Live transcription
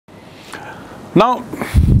Now,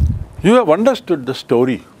 you have understood the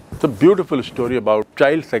story. It's a beautiful story about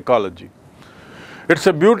child psychology. It's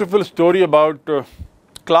a beautiful story about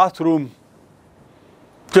classroom,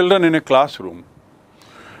 children in a classroom.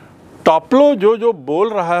 टॉपलो जो जो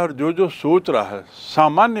बोल रहा है और जो जो सोच रहा है,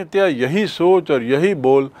 सामान्यतया यही सोच और यही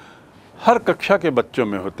बोल हर कक्षा के बच्चों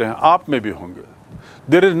में होते हैं, आप में भी होंगे.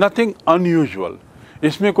 देयर इज़ नथिंग अनयूजुअल,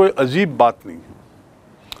 इसमें कोई अजीब बात नहीं है.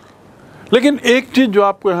 लेकिन एक चीज़ जो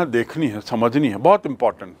आपको यहाँ देखनी है, समझनी है, बहुत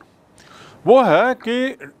इम्पॉर्टेंट, वो है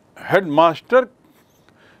कि हेडमास्टर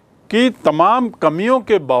की तमाम कमियों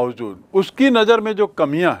के बावजूद, उसकी नज़र में जो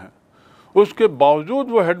कमियाँ हैं, उसके बावजूद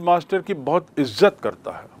वो हेडमास्टर की बहुत इज्जत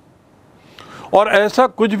करता है और ऐसा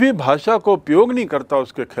कुछ भी भाषा को उपयोग नहीं करता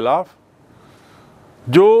उसके खिलाफ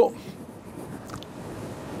जो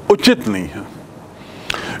उचित नहीं है.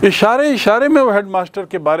 इशारे इशारे में वो हेडमास्टर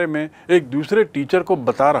के बारे में एक दूसरे टीचर को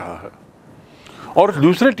बता रहा है और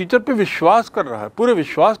दूसरे टीचर पे विश्वास कर रहा है, पूरे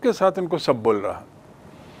विश्वास के साथ इनको सब बोल रहा है.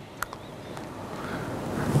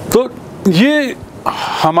 तो ये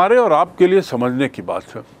हमारे और आपके लिए समझने की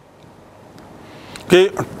बात है कि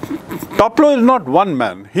टॉपलो is not one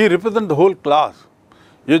man, he represent the whole class.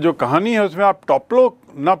 ये जो कहानी है उसमें आप टॉपलो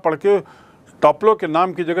ना पढ़ के टॉपलो के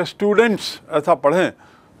नाम की जगह स्टूडेंट्स ऐसा पढ़ें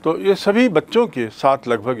तो ये सभी बच्चों के साथ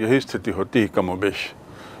लगभग यही स्थिति होती है, कमोबेश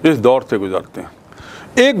इस दौर से गुजरते हैं.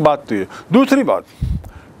 एक बात तो ये. दूसरी बात,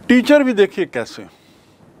 टीचर भी देखिए कैसे.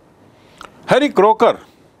 हैरी क्रॉकर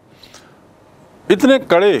इतने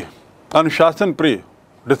कड़े, अनुशासन प्रिय,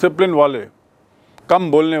 डिसिप्लिन वाले, कम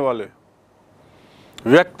बोलने वाले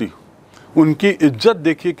व्यक्ति, उनकी इज्जत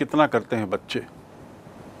देखिए कितना करते हैं बच्चे.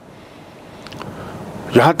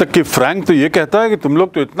 यहाँ तक कि फ्रैंक तो ये कहता है कि तुम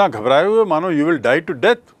लोग तो इतना घबराए हुए मानो you will die to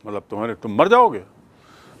death, मतलब तुम मर जाओगे.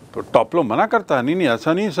 तो टॉपलो मना करता है, नहीं नहीं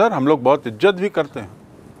ऐसा नहीं सर, हम लोग बहुत इज्जत भी करते हैं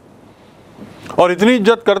और इतनी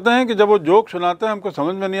इज्जत करते हैं कि जब वो जोक सुनाते हैं हमको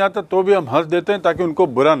समझ में नहीं आता तो भी हम हंस देते हैं ताकि उनको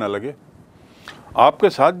बुरा ना लगे. आपके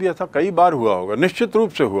साथ भी ऐसा कई बार हुआ होगा, निश्चित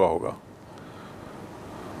रूप से हुआ होगा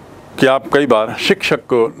कि आप कई बार शिक्षक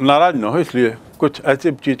को नाराज़ ना हो इसलिए कुछ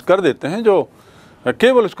ऐसी चीज़ कर देते हैं जो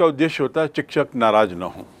केवल उसका उद्देश्य होता है शिक्षक नाराज़ ना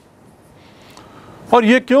हो. और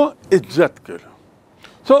ये क्यों? इज्जत के लिए.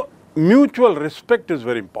 So mutual respect is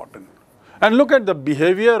very important. And look at the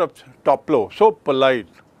behaviour of टॉपलो, so polite,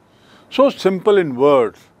 so simple in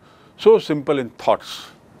words, so simple in thoughts.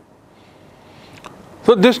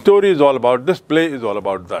 So this story is all about, this play is all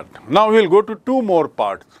about that. Now we will go to two more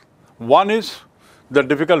parts. One is the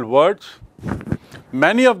difficult words.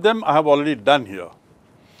 Many of them I have already done here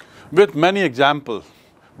with many examples,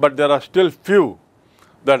 but there are still few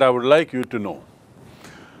that I would like you to know.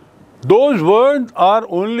 Those words are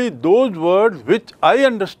only those words which I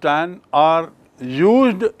understand are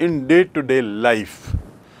used in day-to-day life.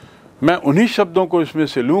 मैं उन्हीं शब्दों को इसमें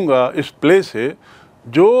से लूँगा, इस play से,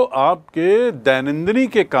 जो आपके दैनंदिनी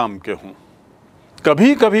के काम के हों.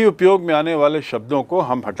 कभी कभी उपयोग में आने वाले शब्दों को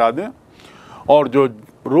हम हटा दें और जो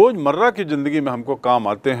रोज़मर्रा की ज़िंदगी में हमको काम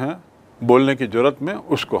आते हैं बोलने की ज़रूरत में,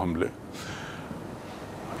 उसको हम लें.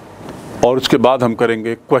 और उसके बाद हम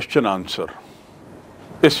करेंगे क्वेश्चन आंसर,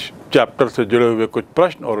 इस चैप्टर से जुड़े हुए कुछ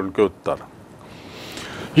प्रश्न और उनके उत्तर.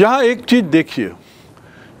 यहाँ एक चीज़ देखिए,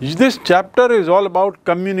 this chapter is all about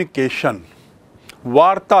communication,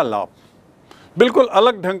 वार्तालाप. बिल्कुल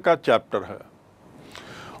अलग ढंग का चैप्टर है.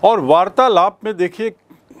 और वार्तालाप में देखिए,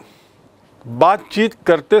 बातचीत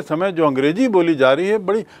करते समय जो अंग्रेजी बोली जा रही है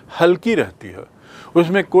बड़ी हल्की रहती है,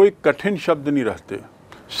 उसमें कोई कठिन शब्द नहीं रहते,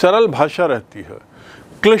 सरल भाषा रहती है,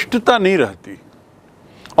 क्लिष्टता नहीं रहती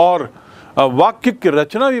और वाक्य की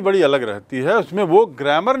रचना भी बड़ी अलग रहती है. उसमें वो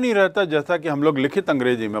ग्रामर नहीं रहता जैसा कि हम लोग लिखित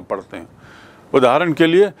अंग्रेजी में पढ़ते हैं. उदाहरण के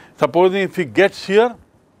लिए, supposing if he gets here,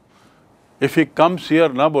 if he comes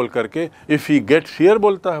here ना बोल करके इफ़ ही गेट्स हियर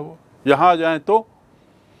बोलता है वो, यहाँ आ जाएं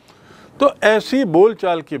तो ऐसी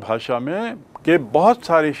बोलचाल की भाषा में के बहुत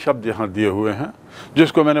सारे शब्द यहाँ दिए हुए हैं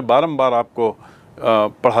जिसको मैंने बारंबार आपको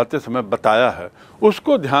पढ़ाते समय बताया है.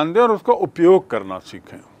 उसको ध्यान दें और उसका उपयोग करना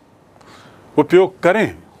सीखें, उपयोग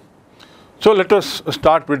करें. So let us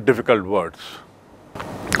start with difficult words.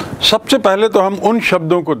 सबसे पहले तो हम उन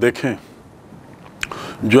शब्दों को देखें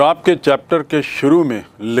जो आपके चैप्टर के शुरू में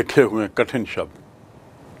लिखे हुए कठिन शब्द,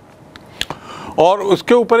 और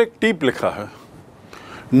उसके ऊपर एक टिप लिखा है,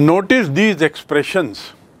 notice these expressions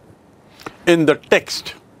in the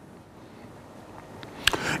text,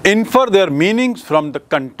 infer there meanings from the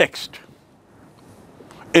context.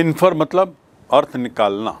 Infer मतलब अर्थ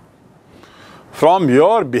निकालना. From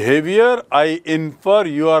your behaviour I infer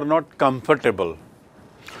you are not comfortable.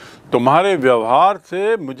 तुम्हारे व्यवहार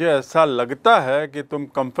से मुझे ऐसा लगता है कि तुम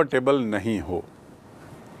कंफर्टेबल नहीं हो.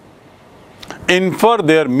 Infer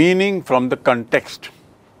there meaning from the context.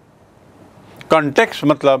 Context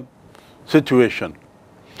मतलब सिचुएशन,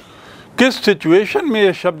 किस सिचुएशन में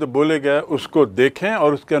ये शब्द बोले गए उसको देखें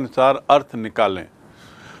और उसके अनुसार अर्थ निकालें।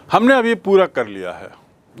 हमने अभी पूरा कर लिया है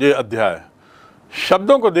ये अध्याय।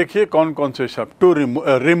 शब्दों को देखिए कौन कौन से शब्द। टू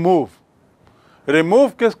रिमूव, रिमूव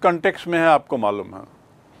किस कंटेक्स्ट में है आपको मालूम है?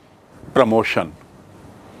 Promotion.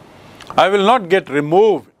 I will not gate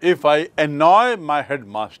remove if I annoy my head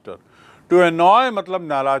master. To annoy मतलब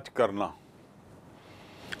नाराज करना।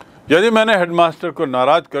 यदि मैंने हेडमास्टर को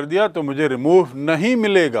नाराज कर दिया तो मुझे रिमूव नहीं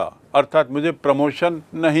मिलेगा, अर्थात मुझे प्रमोशन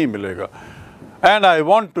नहीं मिलेगा। And I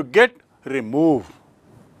want to get remove.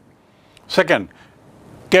 Second,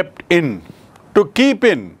 kept in, to keep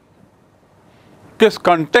in किस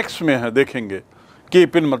कॉन्टेक्स्ट में है देखेंगे।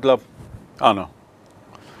 कीप इन मतलब आना।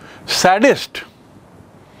 सैडिस्ट,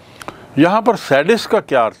 यहां पर सैडिस्ट का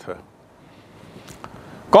क्या अर्थ है?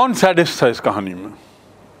 कौन सैडिस्ट था इस कहानी में?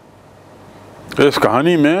 इस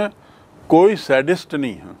कहानी में कोई सैडिस्ट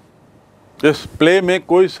नहीं है, इस प्ले में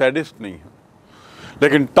कोई सैडिस्ट नहीं है।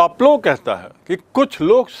 लेकिन टॉपलो कहता है कि कुछ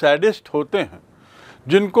लोग सैडिस्ट होते हैं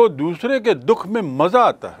जिनको दूसरे के दुख में मजा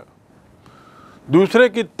आता है, दूसरे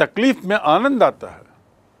की तकलीफ में आनंद आता है।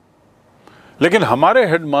 लेकिन हमारे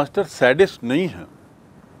हेडमास्टर सैडिस्ट नहीं है।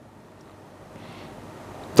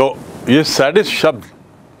 तो ये सैडिस्ट शब्द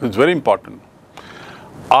इज वेरी इंपॉर्टेंट।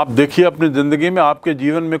 आप देखिए अपनी जिंदगी में, आपके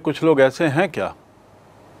जीवन में कुछ लोग ऐसे हैं क्या?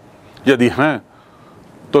 यदि हैं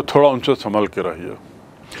तो थोड़ा उनसे संभल के रहिए।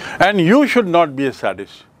 And you should not be A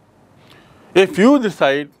sadist. If you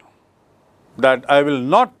decide that I will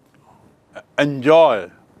not enjoy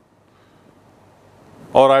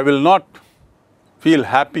और I will not feel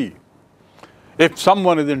happy if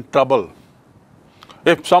someone is in trouble,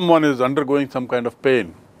 if someone is undergoing some kind of pain,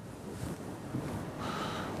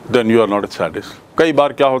 then you are not a sadist. कई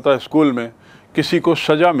बार क्या होता है, school में किसी को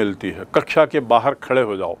सजा मिलती है, कक्षा के बाहर खड़े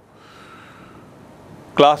हो जाओ।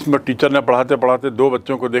 क्लास में टीचर ने पढ़ाते पढ़ाते दो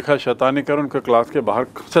बच्चों को देखा शैतानी कर, उनके क्लास के बाहर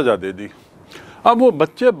सजा दे दी। अब वो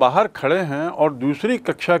बच्चे बाहर खड़े हैं और दूसरी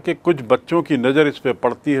कक्षा के कुछ बच्चों की नज़र इस पे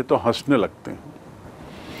पड़ती है तो हंसने लगते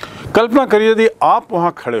हैं। कल्पना करिए यदि आप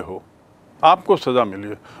वहाँ खड़े हो, आपको सज़ा मिली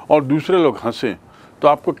है और दूसरे लोग हंसें तो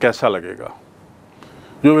आपको कैसा लगेगा?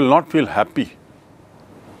 You will not feel happy.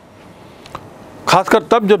 खासकर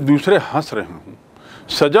तब जब दूसरे हंस रहे हों।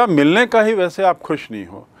 सज़ा मिलने का ही वैसे आप खुश नहीं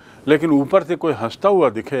हो, लेकिन ऊपर से कोई हंसता हुआ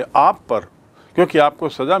दिखे आप पर क्योंकि आपको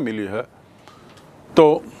सज़ा मिली है,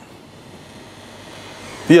 तो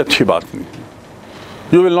ये अच्छी बात नहीं।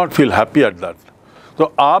 You will not feel happy at that.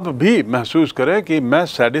 तो आप भी महसूस करें कि मैं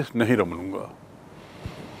सैडिस्ट नहीं बनूंगा।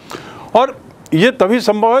 और ये तभी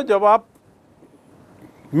संभव है जब आप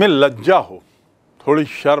में लज्जा हो, थोड़ी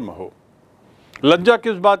शर्म हो। लज्जा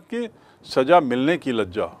किस बात की? सज़ा मिलने की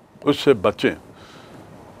लज्जा, उससे बचें।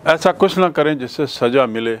 ऐसा कुछ ना करें जिससे सज़ा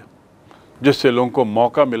मिले, जिससे लोगों को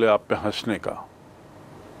मौका मिले आप पे हंसने का।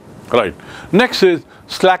 राइट। Next is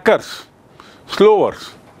slackers,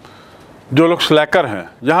 स्लोअर्स। जो लोग स्लैकर हैं,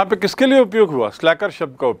 यहाँ पे किसके लिए उपयोग हुआ स्लैकर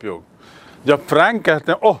शब्द का उपयोग? जब फ्रैंक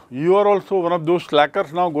कहते हैं, oh you are also one of those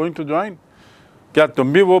slackers now going to join, क्या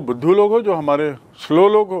तुम भी वो बुद्धू लोग हो जो हमारे स्लो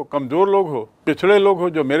लोग हो, कमज़ोर लोग हो, पिछड़े लोग हो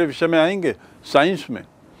जो मेरे विषय में आएंगे साइंस में?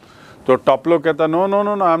 तो टॉपलो कहता no no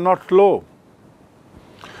no no, I am not slow.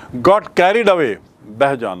 Got carried away,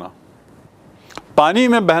 बह जाना। पानी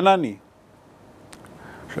में बहना नहीं,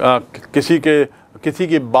 किसी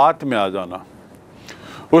की बात में आ जाना।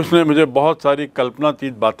 उसने मुझे बहुत सारी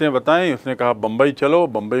कल्पनातीत बातें बताई। उसने कहा बम्बई चलो,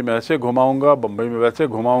 बम्बई में ऐसे घुमाऊंगा, बम्बई में वैसे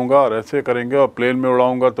घुमाऊंगा और ऐसे करेंगे और प्लेन में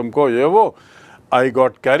उड़ाऊंगा तुमको, ये वो। I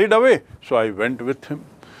got carried away so I went with him.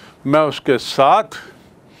 मैं उसके साथ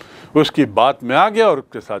उसकी बात में आ गया और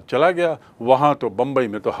उसके साथ चला गया। वहाँ तो बम्बई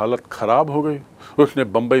में तो हालत ख़राब हो गई, उसने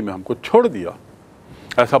बम्बई में हमको छोड़ दिया।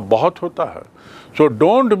 ऐसा बहुत होता है। So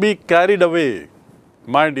don't be carried away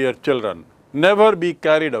my dear children, never be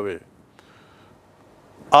carried away.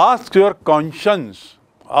 Ask your conscience,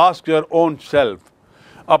 ask your own self.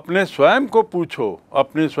 अपने स्वयं को पूछो,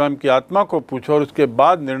 अपने स्वयं की आत्मा को पूछो और उसके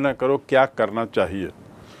बाद निर्णय करो क्या करना चाहिए।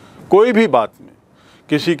 कोई भी बात में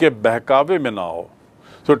किसी के बहकावे में ना आओ।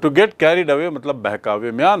 सो टू गेट कैरिड अवे मतलब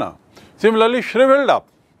बहकावे में आना। Similarly shrivelled up,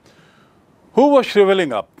 who was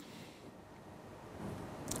श्रिवलिंग up?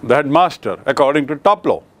 The headmaster according to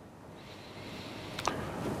टॉपलो।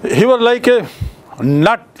 He was like a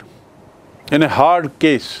nut in a hard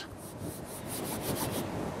case,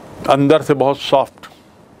 अंदर से बहुत सॉफ्ट,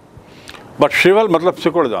 बट श्रिवल मतलब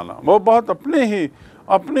सिकुड़ जाना। वो बहुत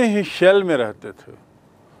अपने ही शेल में रहते थे,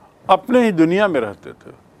 अपने ही दुनिया में रहते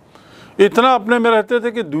थे। इतना अपने में रहते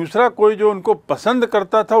थे कि दूसरा कोई जो उनको पसंद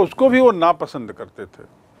करता था उसको भी वो नापसंद करते थे।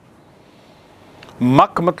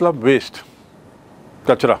 मक मतलब वेस्ट,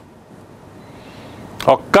 कचरा,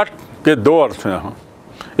 और कट के दो अर्थ हैं यहाँ।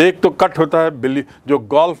 एक तो कट होता है बिल्ली, जो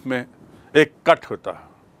गोल्फ में एक कट होता है,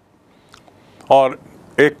 और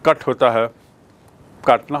एक कट होता है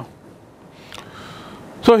काटना।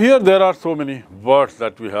 So here there are so many words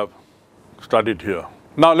that we have studied here.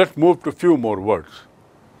 Now let's move to few more words.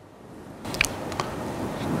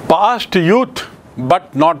 Past youth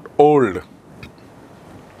but not old.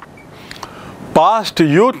 Past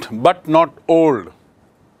youth but not old.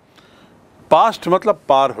 Past मतलब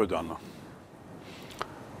पार हो जाना।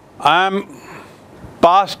 I am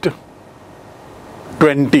past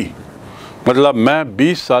 20 मतलब मैं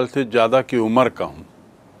 20 साल से ज़्यादा की उम्र का हूँ।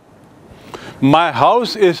 My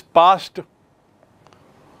house is past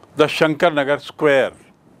the Shankar Nagar square.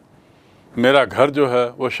 मेरा घर जो है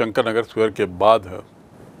वो शंकर नगर स्क्वायर के बाद है।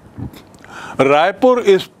 रायपुर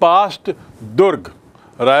इज पास्ट दुर्ग।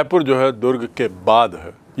 रायपुर जो है दुर्ग के बाद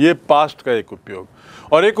है। ये पास्ट का एक उपयोग।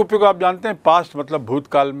 और एक उपयोग आप जानते हैं, पास्ट मतलब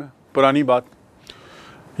भूतकाल में, पुरानी बात।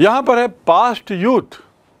 यहाँ पर है पास्ट यूथ,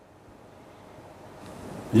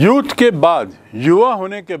 यूथ के बाद, युवा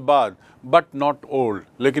होने के बाद, बट नॉट ओल्ड,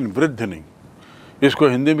 लेकिन वृद्ध नहीं। इसको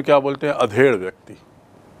हिंदी में क्या बोलते हैं? अधेड़ व्यक्ति,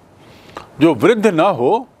 जो वृद्ध ना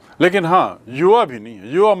हो लेकिन हाँ युवा भी नहीं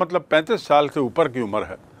है। युवा मतलब 35 साल से ऊपर की उम्र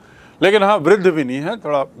है, लेकिन हाँ वृद्ध भी नहीं है,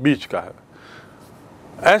 थोड़ा बीच का है।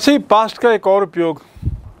 ऐसे ही पास्ट का एक और उपयोग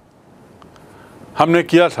हमने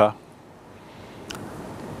किया था,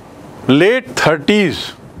 लेट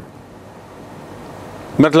 30s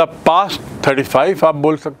मतलब पास्ट 35 आप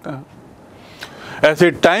बोल सकते हैं।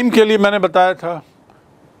 ऐसे टाइम के लिए मैंने बताया था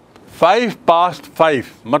 5 past 5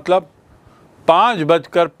 मतलब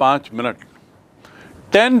 5:05।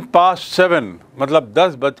 10 past 7 मतलब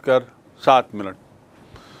 10:07।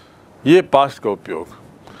 ये पास्ट का उपयोग।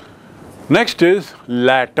 Next is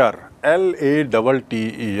letter,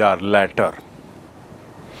 LATTER, letter,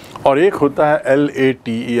 और एक होता है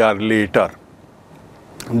LATER, लेटर।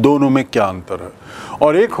 दोनों में क्या अंतर है?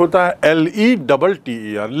 और एक होता है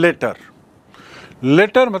LETTER, लेटर।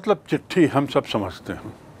 लेटर मतलब चिट्ठी, हम सब समझते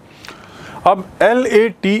हैं। अब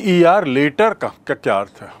LATER, लेटर का क्या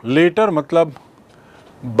अर्थ है? लेटर मतलब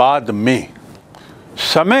बाद में,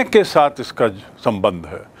 समय के साथ इसका संबंध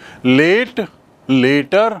है। Late,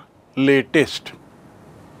 letter, latest.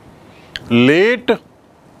 लेट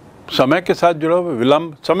समय के साथ जुड़ा हुआ,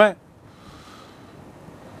 विलंब, समय।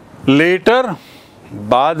 लेटर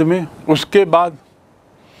बाद में, उसके बाद।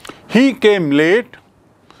 ही came late,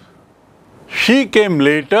 she came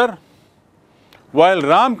later, while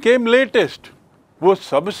Ram came latest, वो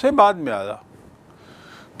सबसे बाद में आया।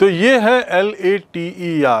 तो ये है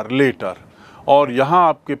LATER, लेटर। और यहाँ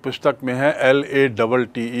आपकी पुस्तक में है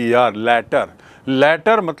LATTER, लैटर।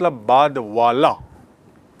 लैटर मतलब बाद वाला,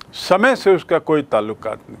 समय से उसका कोई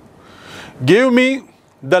ताल्लुकात नहीं। Give me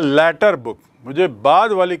the latter book, मुझे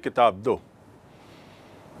बाद वाली किताब दो,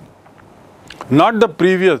 not the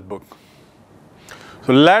previous book.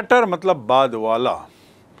 So letter मतलब बाद वाला।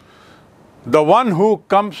 The one who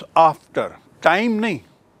comes after, time नहीं,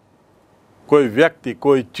 कोई व्यक्ति,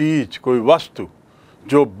 कोई चीज, कोई वस्तु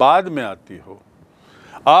जो बाद में आती हो।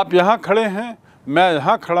 आप यहाँ खड़े हैं, मैं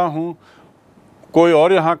यहाँ खड़ा हूँ, कोई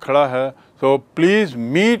और यहाँ खड़ा है, तो please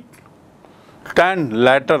meet, stand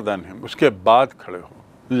letter than him, उसके बाद खड़े हो।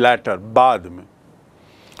 लेटर बाद में,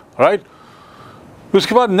 राइट।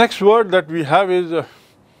 उसके बाद next word that we have is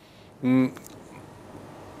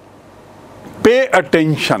pay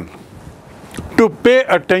attention. To pay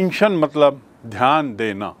attention मतलब ध्यान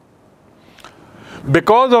देना।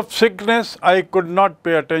 Because of sickness, I could not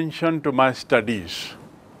pay attention to my studies.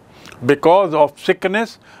 Because of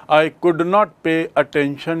sickness, I could not pay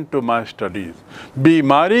attention to my studies.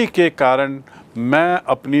 बीमारी के कारण मैं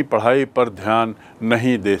अपनी पढ़ाई पर ध्यान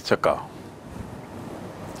नहीं दे सका।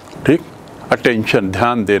 ठीक, अटेंशन,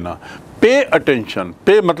 ध्यान देना। पे अटेंशन,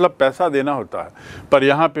 पे मतलब पैसा देना होता है, पर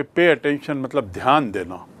यहाँ पे अटेंशन मतलब ध्यान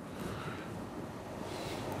देना।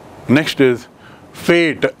 Next is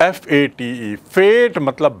fate, FATE, fate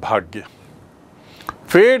मतलब भाग्य।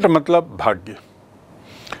 फेट मतलब भाग्य।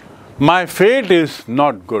 My fate is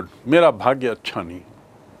not good, मेरा भाग्य अच्छा नहीं।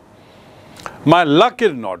 My luck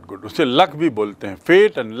is not good, उसे लक भी बोलते हैं।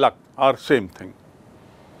 Fate and luck are same thing.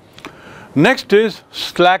 Next is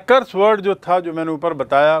slackers. Word जो था, जो मैंने ऊपर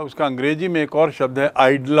बताया, उसका अंग्रेजी में एक और शब्द है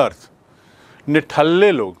आइडलर्स,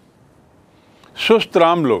 निठल्ले लोग,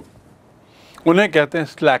 सुस्तराम लोग, उन्हें कहते हैं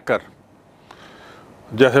स्लैकर।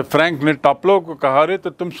 जैसे फ्रैंक ने टॉपलो को कहा, रे तो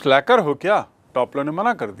तुम स्लैकर हो क्या? टॉपलो ने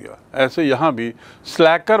मना कर दिया। ऐसे यहाँ भी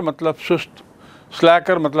स्लैकर मतलब सुस्त,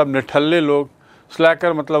 स्लैकर मतलब निठल्ले लोग,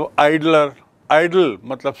 स्लैकर मतलब आइडलर, आइडल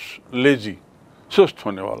मतलब लेजी, सुस्त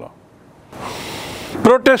होने वाला।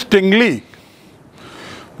 प्रोटेस्टिंगली,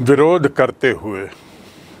 विरोध करते हुए।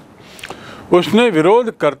 उसने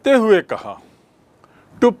विरोध करते हुए कहा।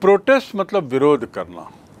 टू प्रोटेस्ट मतलब विरोध करना।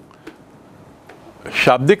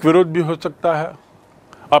 शाब्दिक विरोध भी हो सकता है,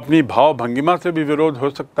 अपनी भाव भंगिमा से भी विरोध हो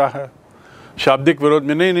सकता है। शाब्दिक विरोध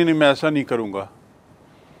में नहीं नहीं नहीं, मैं ऐसा नहीं करूंगा।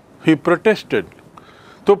 ही प्रोटेस्टेड।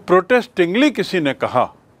 तो प्रोटेस्टिंगली किसी ने कहा,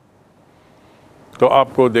 तो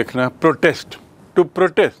आपको देखना है protest, to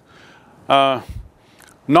protest.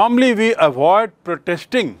 Normally we avoid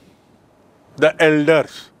protesting the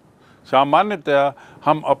elders. सामान्यतया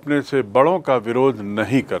हम अपने से बड़ों का विरोध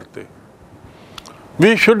नहीं करते।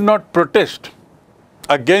 We should not protest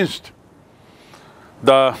against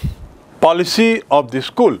the policy of the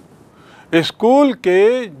school. School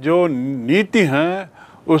के जो नीति हैं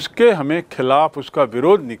उसके हमें खिलाफ उसका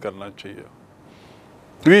विरोध नहीं करना चाहिए।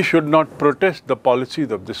 We should not protest the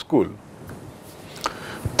policies of the school.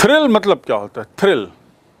 Thrill मतलब क्या होता है? थ्रिल,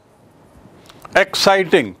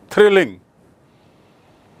 एक्साइटिंग, थ्रिलिंग,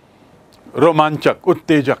 रोमांचक,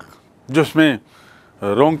 उत्तेजक, जिसमें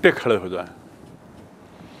रोंगटे खड़े हो जाएं।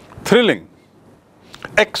 थ्रिलिंग,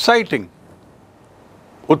 एक्साइटिंग,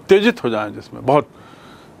 उत्तेजित हो जाएं, जिसमें बहुत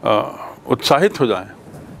उत्साहित हो जाएं।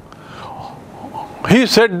 He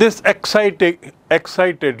said this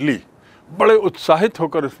excitedly. बड़े उत्साहित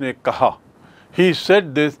होकर उसने कहा। He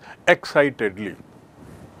said this excitedly.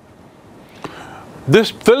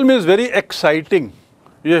 This film is very exciting.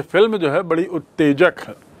 ये फिल्म जो है बड़ी उत्तेजक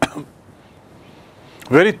है।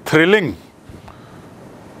 Very thrilling.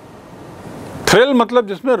 थ्रिल मतलब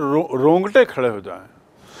जिसमें रोंगटे खड़े हो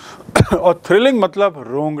जाएं, और थ्रिलिंग मतलब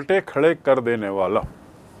रोंगटे खड़े कर देने वाला।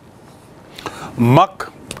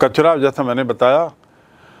 मक, कचरा, जैसा मैंने बताया।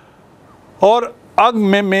 और अग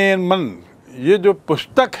में मन, ये जो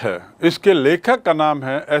पुस्तक है इसके लेखक का नाम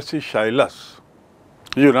है एसिशाइलस,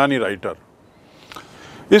 यूनानी राइटर।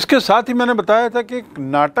 इसके साथ ही मैंने बताया था कि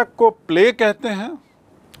नाटक को प्ले कहते हैं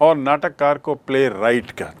और नाटककार को प्ले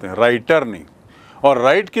राइट कहते हैं, राइटर नहीं। और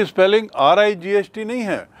राइट की स्पेलिंग RIGHT नहीं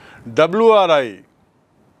है, WRI।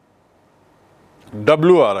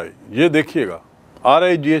 ये देखिएगा,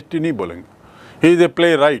 RIGHT नहीं बोलेंगे। He is a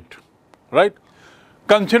play right, right.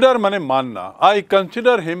 Consider माने मानना। I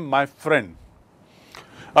consider him my friend.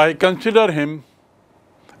 I consider him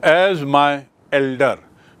as my elder.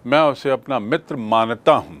 मैं उसे अपना मित्र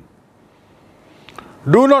मानता हूँ।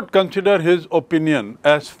 Do not consider his opinion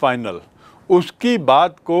as final. उसकी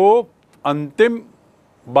बात को अंतिम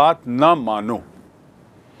बात ना मानो।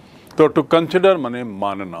 तो टू कंसिडर माने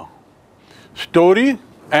मानना। Story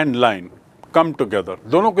and line come together,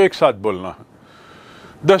 दोनों को एक साथ बोलना है।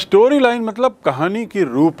 द स्टोरी लाइन मतलब कहानी की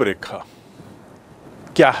रूपरेखा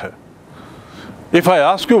क्या है। If I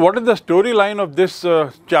ask you what is the story line of this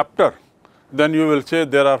chapter, then you will say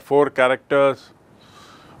there are 4 characters.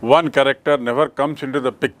 One character never comes into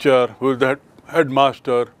the picture, who is the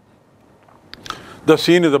headmaster. The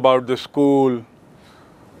scene is about the school,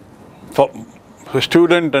 for a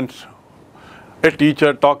student and a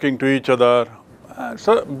teacher talking to each other.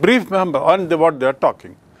 So brief में हम on what they are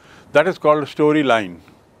talking. That is called story line.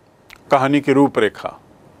 कहानी की रूपरेखा।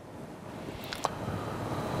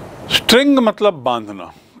 String मतलब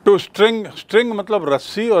बांधना। To string, string मतलब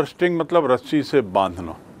रस्सी और स्ट्रिंग मतलब रस्सी से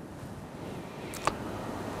बांधना।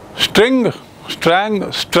 स्ट्रिंग, स्ट्रैंग,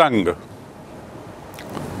 स्ट्रंग,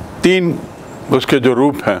 3 उसके जो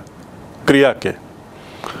रूप हैं क्रिया के।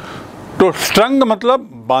 तो स्ट्रंग मतलब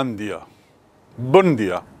बांध दिया, बुन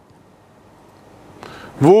दिया।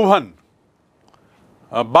 वूवन,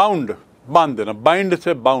 बाउंड, बांध देना, बाइंड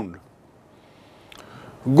से बाउंड,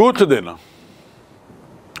 गूंथ देना,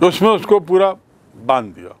 उसमें उसको पूरा बांध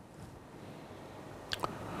दिया।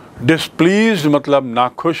 डिस्प्लीज मतलब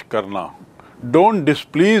नाखुश करना। Don't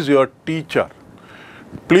डिस्प्लीज your teacher.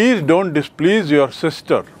 Please don't डिस्प्लीज your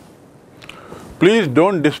sister. Please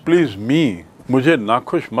don't डिस्प्लीज मी। मुझे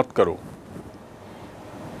नाखुश मत करो।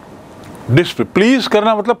 प्लीज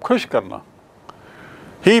करना मतलब खुश करना।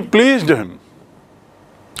 ही प्लीज्ड हिम,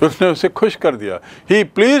 उसने उसे खुश कर दिया। ही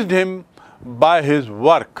pleased him by his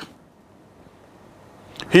work.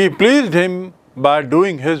 He pleased him by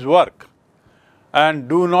doing his work. And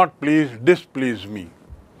do not please displease me.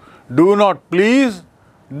 Do not please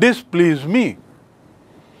displease me.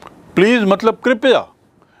 Please मतलब कृपया,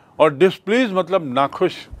 और displease मतलब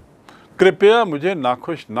नाखुश। कृपया मुझे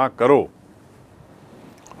नाखुश ना करो।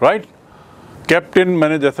 राइट। कैप्टन,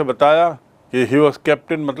 मैंने जैसे बताया कि he was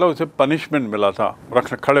captain मतलब उसे पनिशमेंट मिला था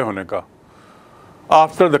रखने खड़े होने का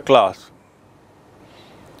after the class.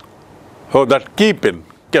 So that keep in,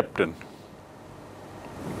 captain.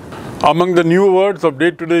 Among the new words of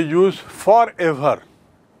day-to-day use, forever,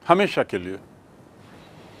 हमेशा के लिए.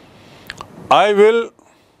 I will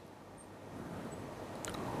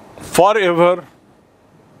forever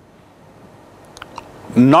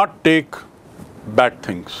not take bad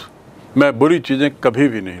things. मैं बुरी चीज़ें कभी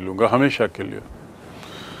भी नहीं लूँगा, हमेशा के लिए.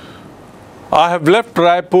 I have left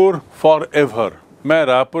Raipur forever. मैं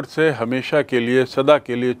रायपुर से हमेशा के लिए, सदा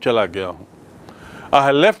के लिए चला गया हूँ. I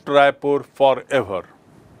have left Raipur forever.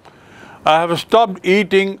 I have stopped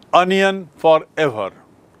eating onion forever.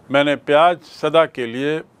 मैंने प्याज सदा के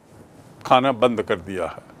लिए खाना बंद कर दिया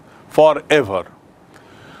है. Forever.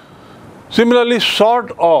 Similarly,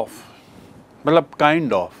 sort of मतलब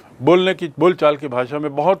kind of, बोलने की बोलचाल की भाषा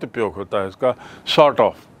में बहुत उपयोग होता है इसका. Sort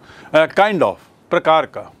of, kind of, प्रकार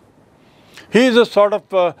का. He is a sort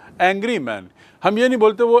of angry man. हम ये नहीं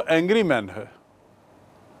बोलते वो angry man है.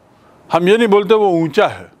 हम ये नहीं बोलते वो ऊंचा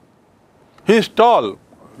है. He is tall,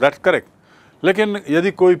 that's correct. लेकिन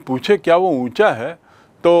यदि कोई पूछे क्या वो ऊंचा है,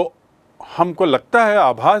 तो हमको लगता है,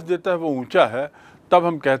 आभास देता है वो ऊंचा है, तब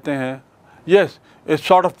हम कहते हैं yes, a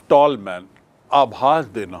sort of tall man. आभास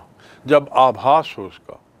देना, जब आभास हो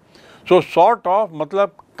उसका. So sort of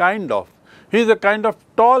मतलब kind of. He is a kind of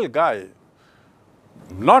tall guy.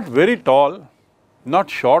 Not very tall, not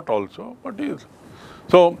short also, but he is.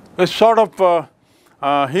 So a sort of,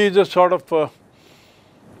 he is a sort of,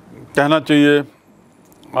 कहना चाहिए,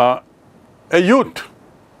 a youth.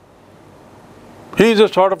 He is a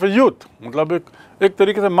sort of a youth. मतलब एक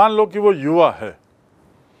तरीके से मान लो कि वो युवा है.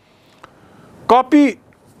 कॉपी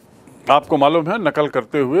आपको मालूम है, नकल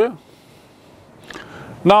करते हुए.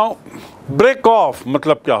 Now break off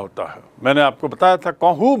मतलब क्या होता है, मैंने आपको बताया था.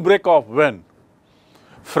 Who break off when?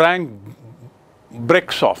 Frank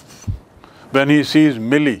breaks off when he sees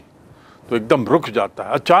Millie. तो एकदम रुक जाता है,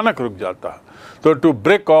 अचानक रुक जाता है. तो to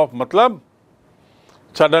break off मतलब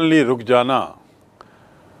सडनली रुक जाना,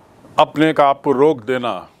 अपने का आप को रोक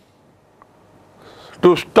देना.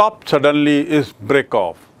 To stop suddenly is break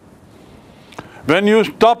off. When you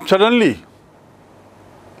stop suddenly,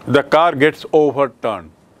 the car gets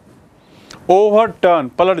overturned. Overturn,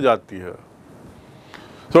 पलट जाती है.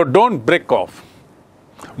 So don't break off.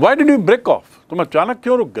 Why did you break off? तुम अचानक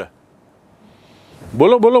क्यों रुक गए?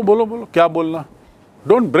 बोलो बोलो बोलो बोलो, क्या बोलना?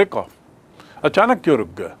 Don't break off. अचानक क्यों रुक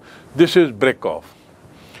गए? This is break off.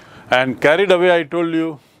 And carried away, I told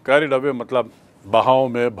you. Carried away मतलब बहाव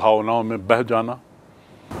में, भावनाओं में बह जाना.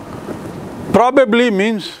 Probably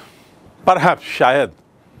means perhaps, शायद.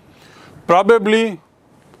 Probably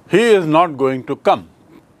he is not going to come.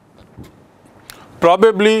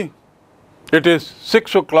 Probably it is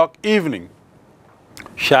 6 o'clock evening.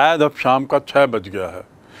 शायद अब शाम का 6 बज गया है.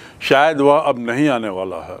 शायद वह अब नहीं आने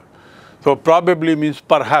वाला है. So probably means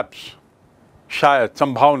perhaps, शायद,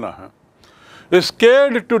 संभावना है.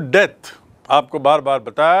 Scared to death, आपको बार बार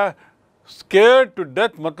बताया. Scared to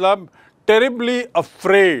death मतलब terribly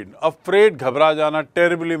afraid. Afraid घबरा जाना,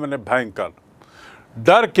 terribly मैंने भयंकर,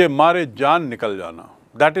 डर के मारे जान निकल जाना.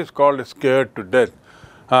 That is called scared to death.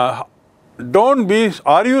 Don't be,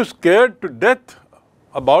 are you scared to death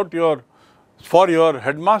about for your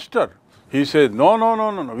headmaster? He says, no, no, no,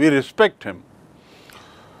 no, no, we respect him.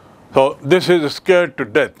 So this is scared to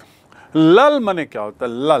death. Lull माने क्या होता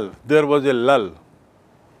है? Lull. There was a lull.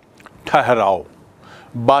 ठहराव.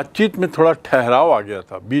 बातचीत में थोड़ा ठहराव आ गया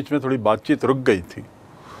था, बीच में थोड़ी बातचीत रुक गई थी.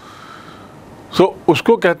 So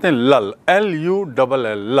उसको कहते हैं lull.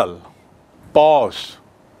 L-U-L-L, lull. Pause.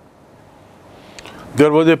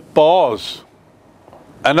 There was a pause.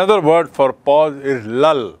 Another word for pause is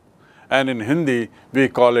lull, and in Hindi we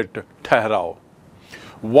call it ठहराव.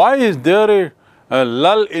 Why is there a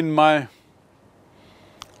lull in my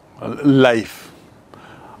life?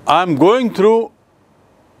 I'm going through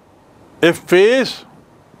a phase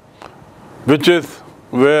which is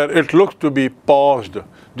where it looks to be paused,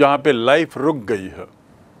 जहाँ पे life रुक गई है.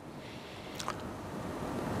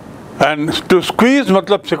 And to squeeze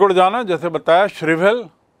मतलब सिकुड़ जाना, जैसे बताया. shrivel,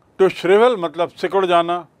 to shrivel मतलब सिकुड़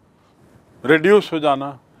जाना, reduce हो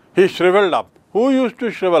जाना. He shriveled up. Who used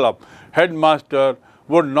to shrivel up? Headmaster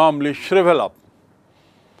would normally shrivel up,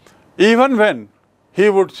 even when he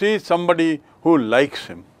would see somebody who likes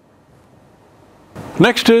him.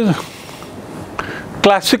 Next is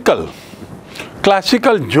classical.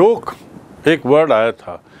 Classical joke, एक word आया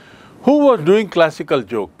था. Who was doing classical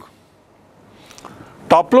joke?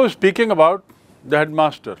 Toplo is speaking about the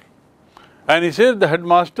headmaster, and he says the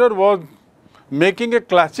headmaster was making a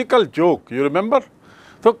classical joke. You remember?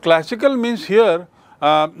 So classical means here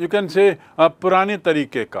you can say पुराने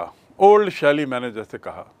तरीके का, old शैली मैंने जैसे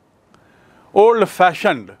कहा. Old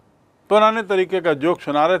fashioned, पुराने तरीके का जोक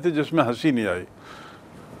सुना रहे थे जिसमें हंसी नहीं आई.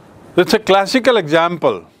 इट्स ए क्लासिकल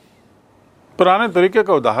एग्जाम्पल, पुराने तरीके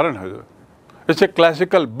का उदाहरण है। इट्स ए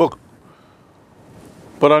क्लासिकल बुक,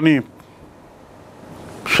 पुरानी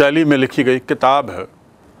शैली में लिखी गई किताब है।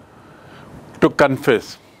 टू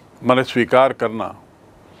कन्फेस माने स्वीकार करना।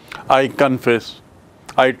 I confess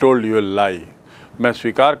I told U A लाई, मैं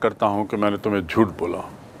स्वीकार करता हूँ कि मैंने तुम्हें झूठ बोला।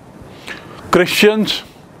 Christians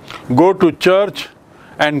go to church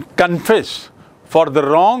and confess for the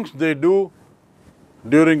wrongs they do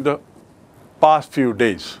during the past few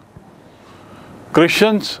days.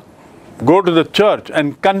 Christians go to the church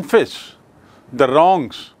and confess the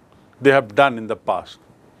wrongs they have done in the past.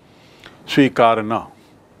 स्वीकारना।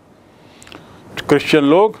 Christian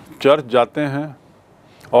लोग church जाते हैं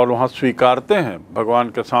और वहाँ स्वीकारते हैं भगवान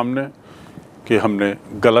के सामने कि हमने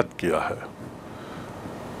गलत किया है।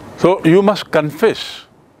 So you must confess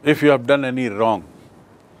if you have done any wrong.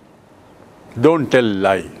 Don't tell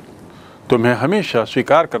lie. तुम्हें हमेशा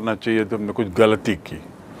स्वीकार करना चाहिए तुमने कुछ गलती की,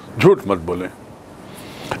 झूठ मत बोले।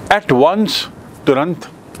 At once, तुरंत।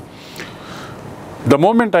 The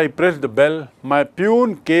moment I pressed the bell, my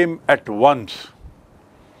peon came at once.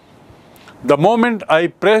 The moment I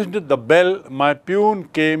pressed the bell, my peon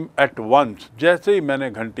came at once. जैसे ही मैंने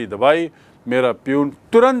घंटी दबाई, मेरा प्यून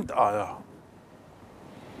तुरंत आया।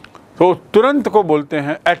 तो तुरंत को बोलते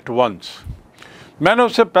हैं at once. मैंने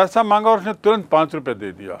उससे पैसा मांगा और उसने तुरंत 5 रुपये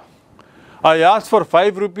दे दिया। I asked for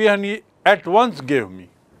 5 rupees and he at once gave me.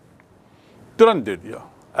 तुरंत दे दिया,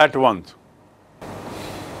 at once.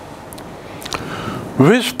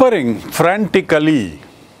 Whispering frantically.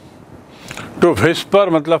 To whisper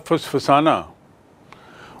मतलब फुसफुसाना।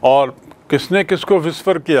 और किसने किसको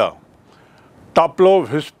whisper किया? Tuplo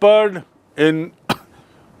whispered in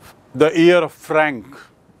the ear of Frank.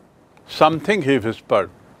 Something he whispered.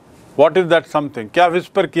 What is that something? क्या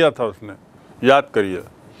whisper किया था उसने? याद करिए।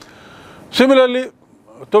 Similarly,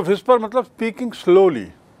 तो whisper मतलब speaking slowly.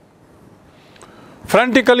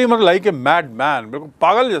 Frantically मतलब like a mad man, बिल्कुल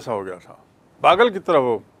पागल जैसा हो गया था, पागल की तरह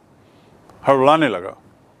वो हड़बड़ाने लगा।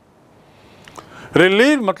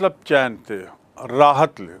 Relieve मतलब चैन से,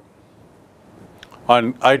 राहत ले।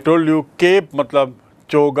 And I told you, cape मतलब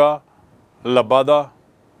चोगा, लबादा।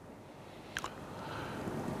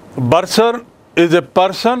 Bursar is a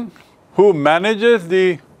person who manages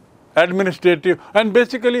the administrative and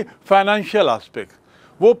basically financial aspects.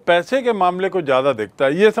 वो पैसे के मामले को ज़्यादा देखता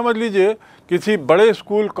है। ये समझ लीजिए किसी बड़े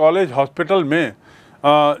स्कूल, कॉलेज, हॉस्पिटल में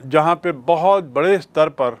जहाँ पे बहुत बड़े स्तर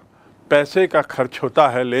पर पैसे का खर्च होता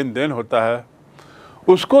है, लेन देन होता है,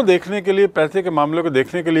 उसको देखने के लिए, पैसे के मामले को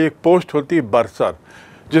देखने के लिए एक पोस्ट होती है बर्सर,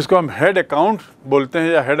 जिसको हम हेड अकाउंट बोलते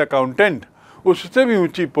हैं या हेड अकाउंटेंट। उससे भी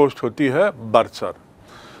ऊंची पोस्ट होती है बर्सर।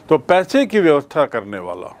 तो पैसे की व्यवस्था करने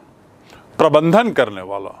वाला, प्रबंधन करने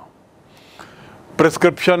वाला।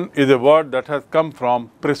 Prescription is a word that has come from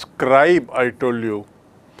prescribe, I told you,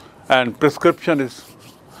 and prescription is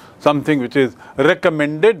something which is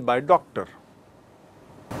recommended by doctor.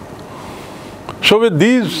 So with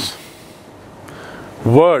these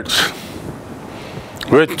words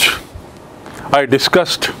which I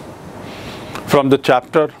discussed from the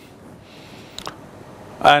chapter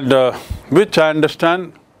and which I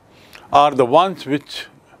understand are the ones which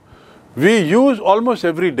we use almost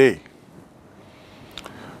every day.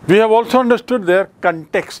 We have also understood their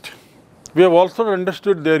context. We have also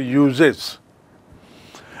understood their uses.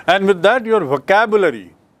 And with that, your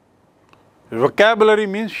vocabulary. Vocabulary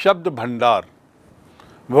means Shabd Bhandar.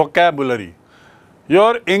 Vocabulary.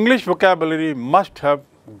 Your English vocabulary must have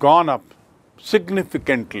gone up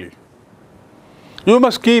significantly. You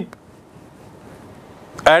must keep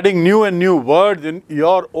adding new and new words in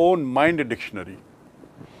your own mind dictionary.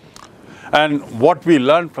 And what we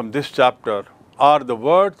learn from this chapter are the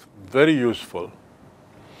words very useful.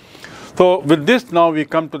 So with this now we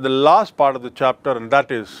come to the last part of the chapter, and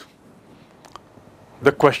that is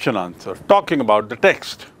the question answer, talking about the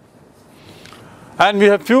text. And we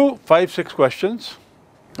have 5-6 questions,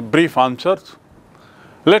 brief answers.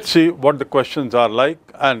 Let's see what the questions are like,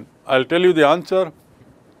 and I'll tell you the answer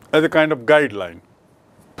as a kind of guideline.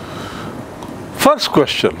 First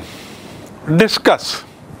question, discuss.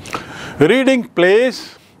 Reading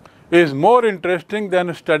plays is more interesting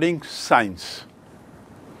than studying science.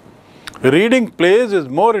 Reading plays is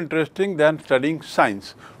more interesting than studying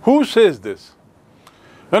science. Who says this?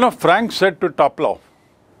 You know, Frank said to Tuplo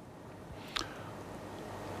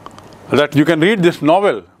that you can read this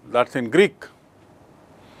novel that's in Greek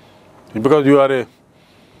because you are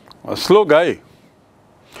a slow guy.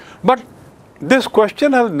 But this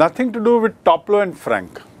question has nothing to do with Tuplo and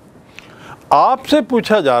Frank. आपसे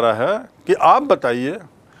पूछा जा रहा है कि आप बताइए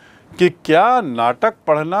कि क्या नाटक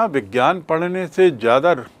पढ़ना विज्ञान पढ़ने से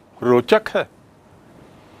ज़्यादा रोचक है?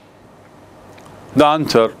 The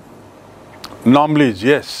answer normally is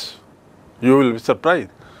yes. You will be surprised.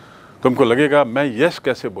 तुमको लगेगा मैं yes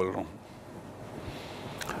कैसे बोल रहा हूँ?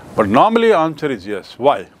 But normally answer is yes.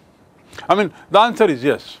 Why? I mean, the answer is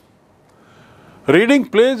yes. Reading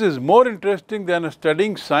plays is more interesting than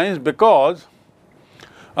studying science because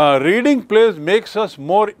reading plays makes us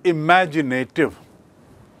more imaginative.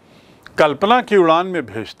 कल्पना की उड़ान में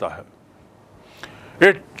भेजता है.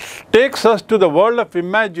 It takes us to the world of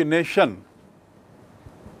imagination.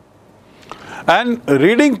 And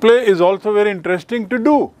reading play is also very interesting to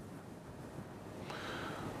do.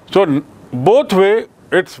 So both way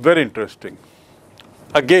it's very interesting.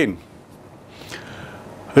 Again,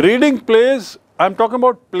 reading plays, I'm talking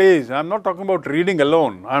about plays, I'm not talking about reading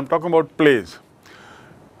alone, I'm talking about plays.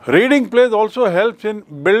 Reading plays also helps in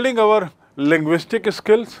building our linguistic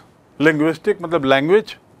skills. Linguistic matlab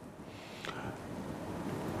language.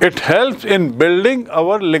 It helps in building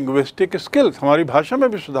our linguistic skills. हमारी भाषा में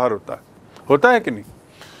भी सुधार होता है कि नहीं?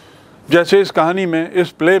 जैसे इस कहानी में,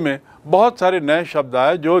 इस प्ले में बहुत सारे नए शब्द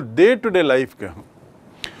आए जो डे टू डे लाइफ के हैं.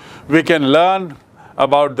 We can learn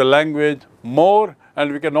about the language more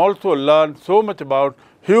and we can also learn so much about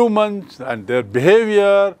humans and their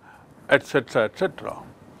behavior, etc. etc.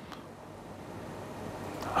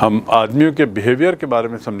 हम आदमियों के बिहेवियर के बारे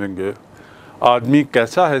में समझेंगे, आदमी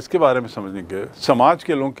कैसा है इसके बारे में समझेंगे, समाज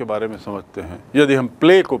के लोगों के बारे में समझते हैं यदि हम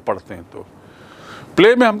प्ले को पढ़ते हैं. तो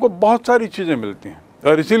प्ले में हमको बहुत सारी चीज़ें मिलती हैं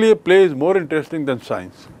और इसीलिए play is more interesting then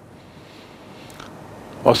science.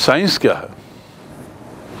 और साइंस क्या है?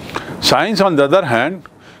 Science on the other hand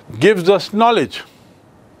gives us knowledge,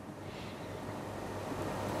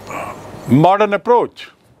 modern approach.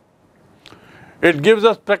 It gives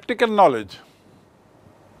us practical knowledge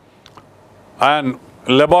and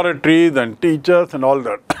laboratories and teachers and all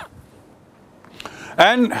that,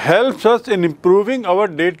 and helps us in improving our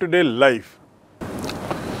day-to-day life.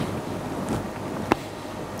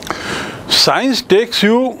 Science takes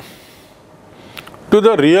you to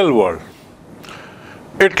the real world.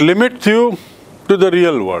 It limits you to the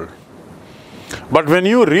real world. But when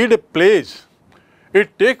you read a plays,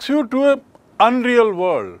 it takes you to an unreal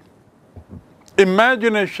world,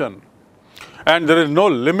 imagination. And there is no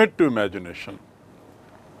limit to imagination.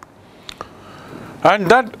 And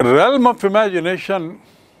that realm of imagination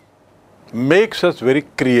makes us very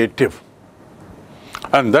creative.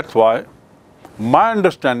 And that's why my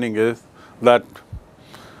understanding is that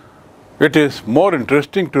it is more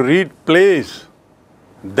interesting to read plays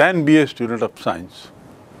than be a student of science.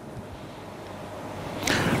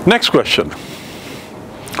 Next question.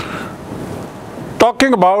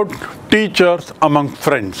 Talking about teachers among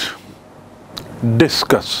friends.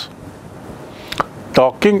 Discuss.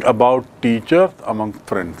 Talking about teachers among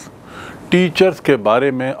friends. Teachers के बारे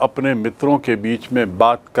में अपने मित्रों के बीच में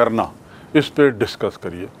बात करना, इस पे डिस्कस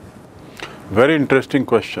करिए. Very interesting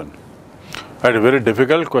question and very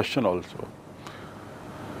difficult question also.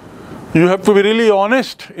 You have to be really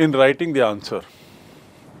honest in writing the answer.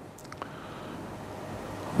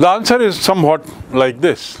 The answer is somewhat like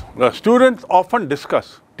this. The students often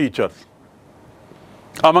discuss teachers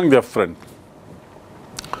among their friends.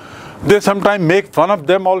 They sometimes make fun of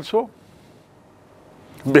them also,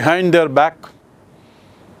 behind their back.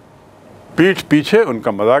 पीठ पीछे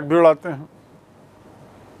उनका मजाक भी उड़ाते हैं.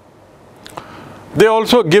 They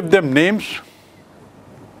also give them names,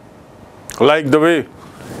 like the way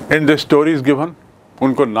in the story is given.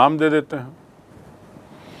 उनको नाम दे देते हैं.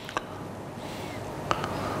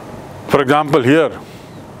 For example, here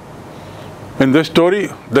in this story,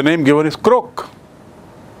 the name given is Croak,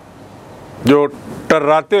 जो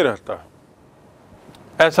टर्राते रहता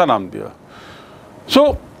है, ऐसा नाम दिया.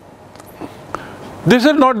 So this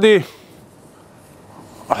is not the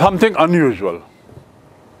something unusual.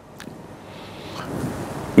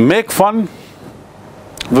 Make fun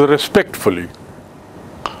respectfully.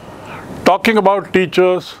 Talking about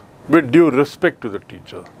teachers with due respect to the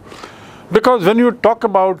teacher. Because when you talk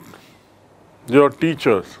about your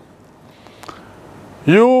teachers,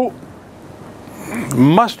 you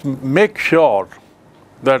must make sure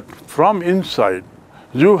that from inside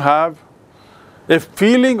you have a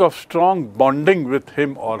feeling of strong bonding with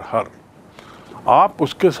him or her. आप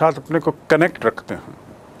उसके साथ अपने को connect रखते हैं.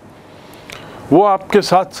 वो आपके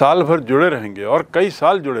साथ साल भर जुड़े रहेंगे और कई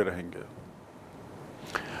साल जुड़े रहेंगे.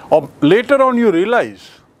 और later on you realize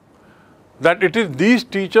that it is these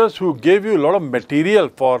teachers who gave you a lot of material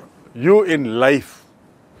for you in life.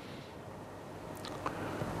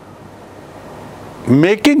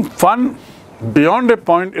 Making fun beyond a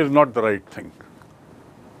point is not the right thing.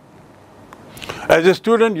 As a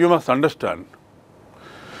student, you must understand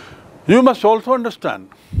You must also understand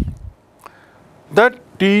that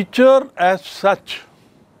teacher as such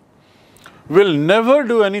will never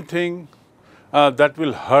do anything that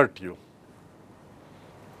will hurt you.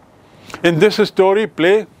 In this story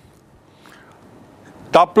play,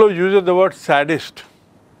 Taplo uses the word sadist.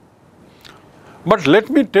 But let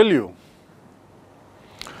me tell you,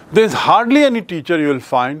 there is hardly any teacher you will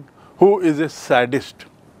find who is a sadist,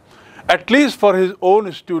 at least for his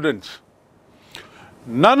own students.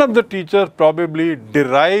 None of the teachers probably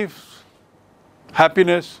derives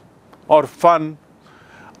happiness or fun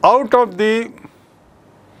out of the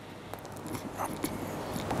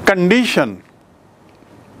condition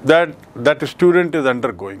that a student is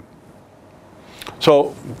undergoing.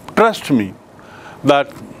 So trust me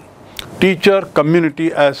that teacher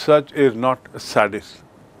community as such is not a sadist.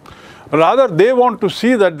 Rather, they want to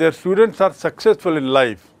see that their students are successful in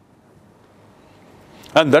life.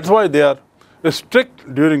 And that's why they are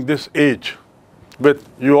strict during this age with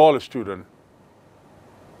you all students.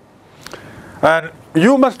 And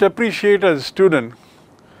you must appreciate as a student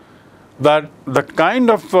that the kind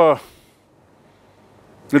of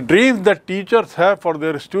the dreams that teachers have for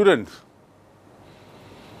their students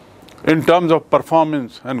in terms of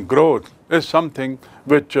performance and growth is something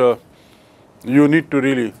which you need to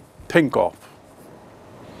really think of.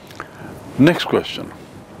 Next question.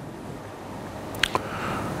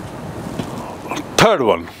 Third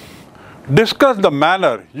one. Discuss the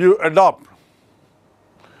manner you adopt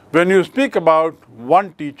when you speak about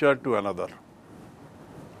one teacher to another.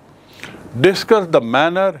 Discuss the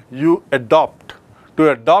manner you adopt. To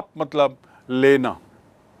adopt मतलब लेना,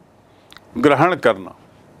 ग्रहण करना.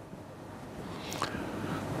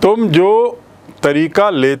 तुम जो तरीका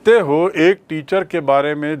लेते हो एक टीचर के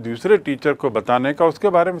बारे में दूसरे टीचर को बताने का, उसके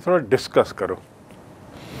बारे में थोड़ा डिस्कस करो.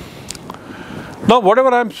 Now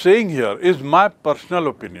whatever I am saying here is my personal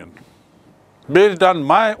opinion based on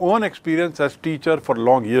my own experience as teacher for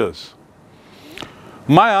long years.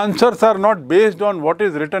 My answers are not based on what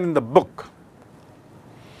is written in the book.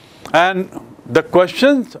 And the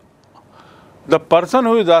questions, the person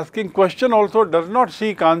who is asking question also does not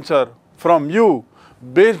seek answer from you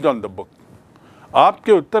based on the book.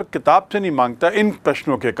 आपके उत्तर किताब से नहीं मांगता इन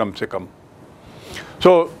प्रश्नों के कम से कम.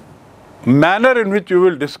 So, manner in which you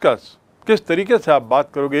will discuss, किस तरीके से आप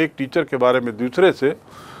बात करोगे एक टीचर के बारे में दूसरे से.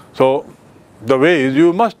 So, the way is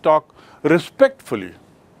you must talk respectfully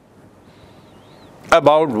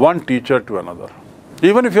about one teacher to another,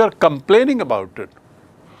 even if you are complaining about it.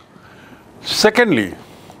 Secondly,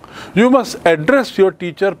 you must address your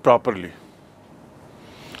teacher properly.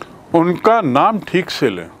 उनका नाम ठीक से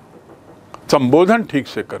लें, संबोधन ठीक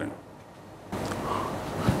से करें.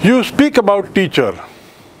 You speak about teacher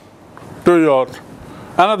to your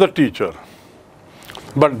another teacher,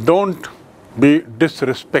 but don't be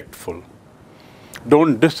disrespectful.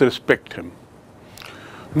 Don't disrespect him.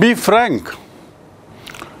 Be frank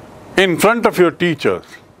in front of your teachers.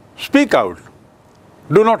 Speak out.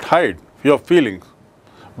 Do not hide your feelings.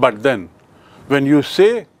 But then, when you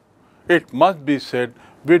say, it must be said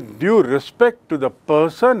with due respect to the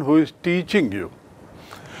person who is teaching you.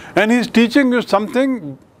 And he is teaching you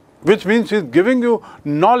something which means he is giving you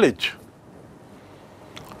knowledge.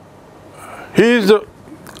 He is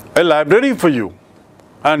a library for you.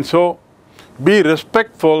 And so, be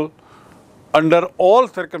respectful under all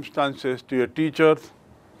circumstances to your teachers.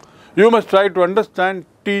 You must try to understand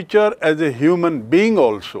teacher as a human being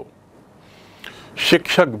also.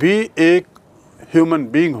 शिक्षक भी एक human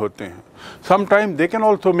being होते हैं. Sometimes they can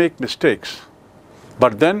also make mistakes.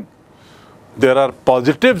 But then there are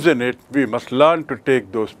positives in it. We must learn to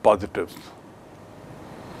take those positives.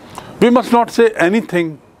 We must not say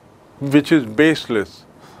anything which is baseless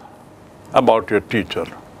about your teacher.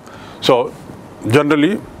 So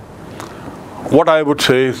generally, what I would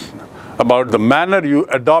say is about the manner you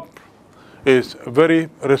adopt is a very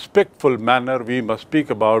respectful manner we must speak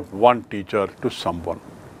about one teacher to someone.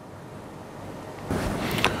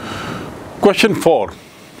 Question 4.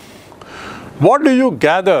 What do you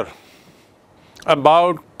gather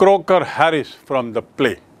about Croker Harris from the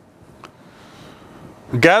play?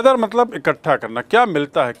 Gather मतलब इकट्ठा करना. क्या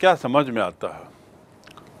मिलता है, क्या समझ में आता है?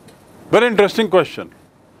 Very interesting question.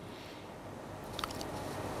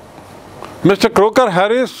 Mr. Croker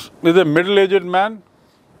Harris is a middle-aged man,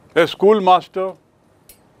 a schoolmaster,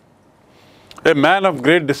 a man of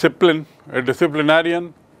great discipline, a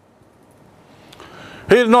disciplinarian.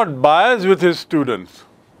 He is not biased with his students,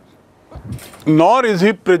 nor is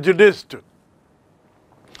he prejudiced.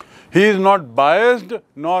 He is not biased,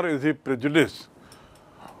 nor is he prejudiced.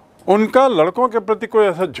 उनका लड़कों के प्रति कोई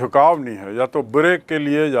ऐसा झुकाव नहीं है, या तो बुरे के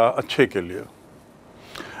लिए या अच्छे के लिए.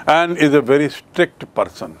 and is a very strict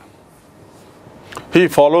person. He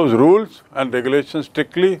follows rules and regulations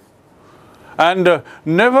strictly and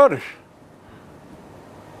never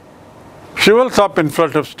shrivels up in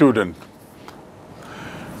front of students.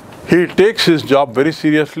 He takes his job very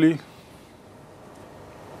seriously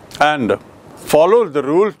and follows the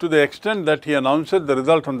rules to the extent that he announces the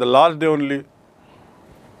result on the last day only.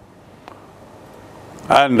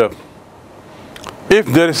 And if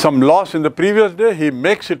there is some loss in the previous day, he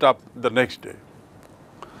makes it up the next day.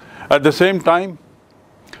 At the same time,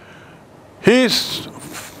 he is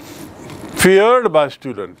feared by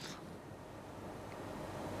students,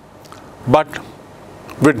 but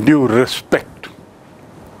with due respect.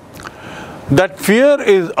 That fear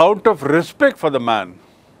is out of respect for the man.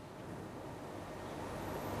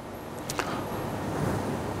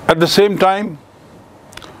 At the same time,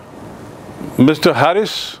 Mr.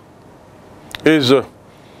 Harris is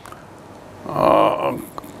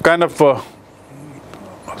kind of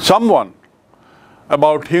someone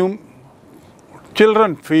about whom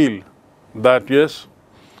children feel that yes,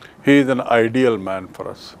 he is an ideal man for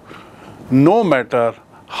us, no matter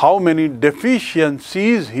how many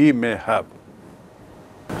deficiencies he may have.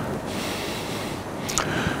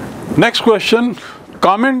 Next question,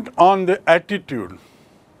 comment on the attitude.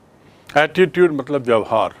 Attitude matlab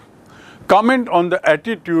vyavhar. Comment on the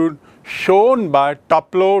attitude shown by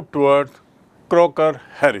Tuplow towards Croker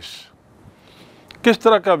Harris. किस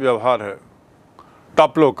तरह का व्यवहार है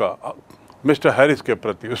टपलो का mister Harris के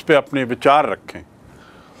प्रति, उस पर अपने विचार रखें.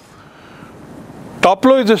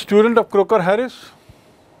 Tuplow is a student of Croker Harris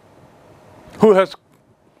who has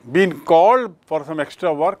been called for some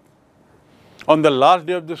extra work on the last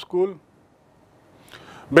day of the school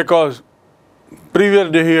because previous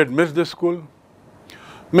day he had missed the school.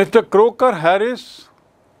 Mr. Croker Harris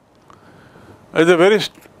is a very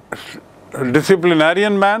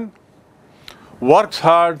disciplinarian man, works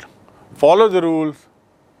hard, follows the rules,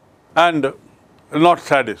 and not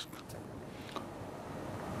sadist.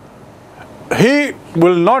 He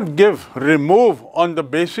will not remove on the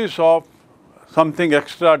basis of something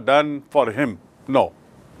extra done for him. No.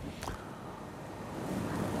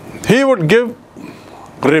 He would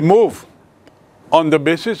remove on the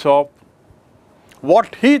basis of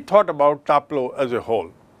what he thought about Tuplow as a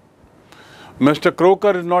whole. Mr.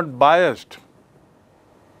 Croker is not biased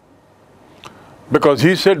because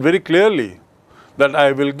he said very clearly that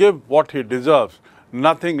I will give what he deserves,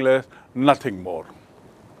 nothing less, nothing more.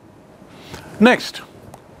 Next,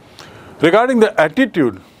 regarding the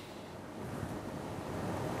attitude,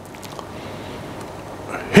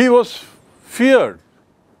 he was feared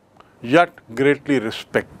yet greatly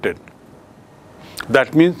respected.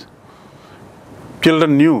 That means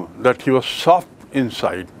children knew that he was soft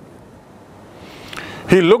inside.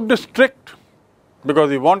 He looked strict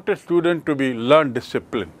because he wanted students to learn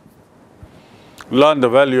discipline, learn the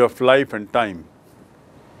value of life and time,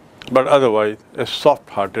 but otherwise a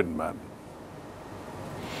soft-hearted man.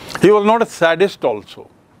 He was not a sadist also.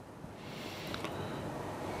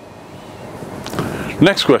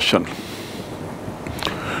 Next question.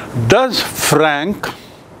 Does Frank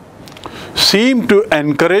seem to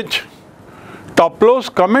encourage Tuplow's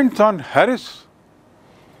comments on Harris?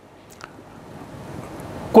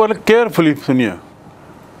 Carefully सुनिए,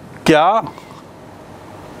 क्या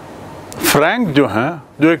Frank जो हैं,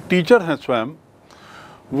 जो एक teacher हैं स्वयं,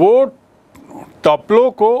 वो टपलो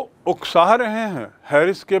को उकसा रहे हैं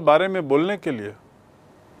हैरिस के बारे में बोलने के लिए?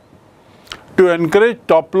 To encourage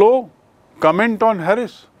टपलो comment on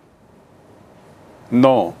Harris?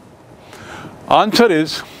 No. Answer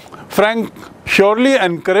is Frank surely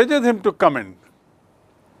encourages him to comment.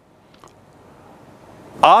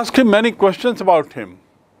 Ask him many questions about him.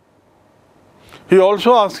 He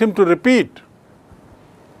also asks him to repeat.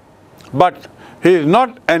 But he is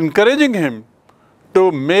not encouraging him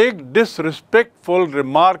to make disrespectful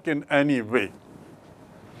remark in any way.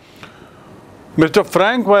 Mr.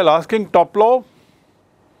 Frank, while asking Tuplow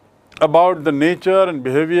about the nature and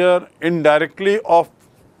behavior indirectly of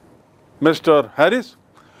Mr. Harris,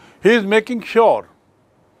 he is making sure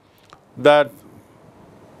that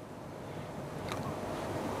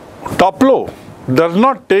Tuplow does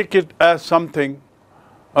not take it as something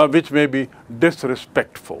which may be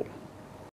disrespectful.